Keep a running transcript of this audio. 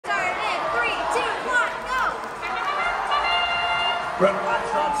Red Lions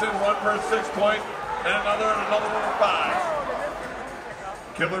drops in one for a 6 point, and another one for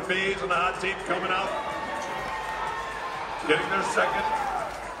 5. Killer Bees and the hot team coming out, getting their second.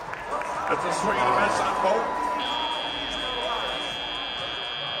 That's a swing and a miss on both.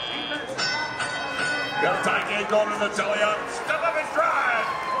 Got a tie game going to the telly-out. Step up and drive.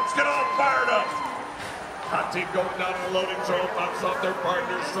 Let's get all fired up. Hot team going down in the loading zone, knocks off their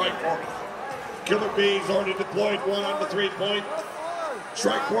partner's strike force. Killer Bees already deployed one on the 3-point.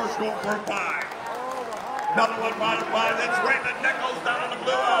 Strike force going for a 5. Another one by the 5. That's Raymond Nichols down on the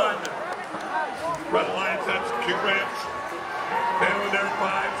blue end. Red Lions, that's Q Ranch. They with their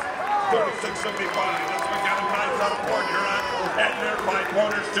 5s. 36-75. That's McKenna Rhymes out of Port Huron. And their 5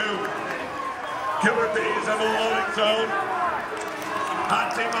 pointers too. Killer Bees in the loading zone.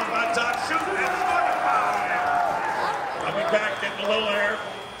 Hot team up on top. Shooting and scoring 5. Coming back, getting a little air.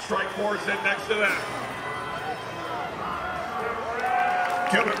 Strike force in next to them.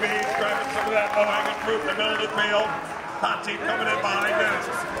 Killer Bees grabbing some of that low-hanging fruit in the middle of the field. Hot team coming in behind them.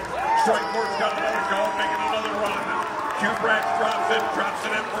 Strike force got another go, making another run. Q Branch drops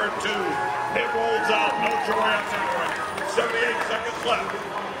it in for a 2. It rolls out, no joy on that one. 78 seconds left.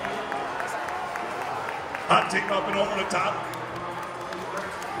 Hot team up and over the top.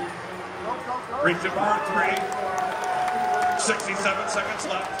 Reaching for a 3. 67 seconds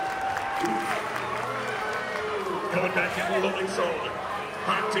left. Coming back in the loading zone.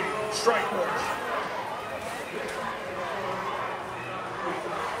 Hot team, strike force.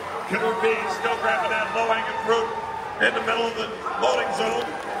 Killer Bees still grabbing that low-hanging fruit in the middle of the loading zone.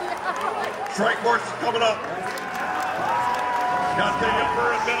 Strike force is coming up. Got the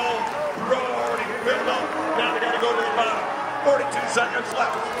upper and middle row already filled up. Now they got to go to the bottom. 42 seconds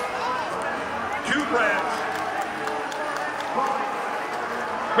left. Q Branch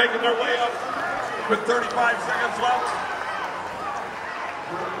making their way up with 35 seconds left.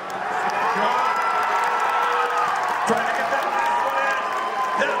 Trying to get that last one in.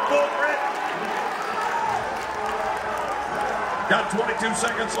 Hit it full grit. Got 22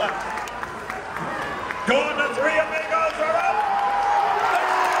 seconds left. Going to 3, amigos are up.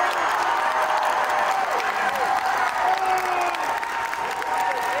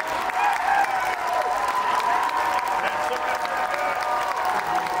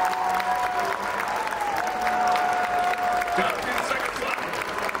 Got 2 seconds left.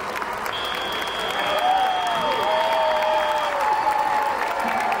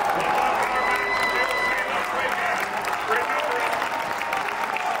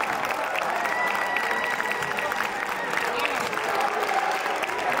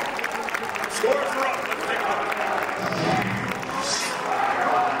 Scores are up. Let's take one.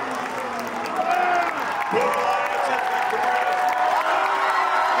 Blue Lions up victorious.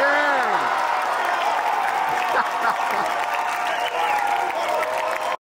 Yeah.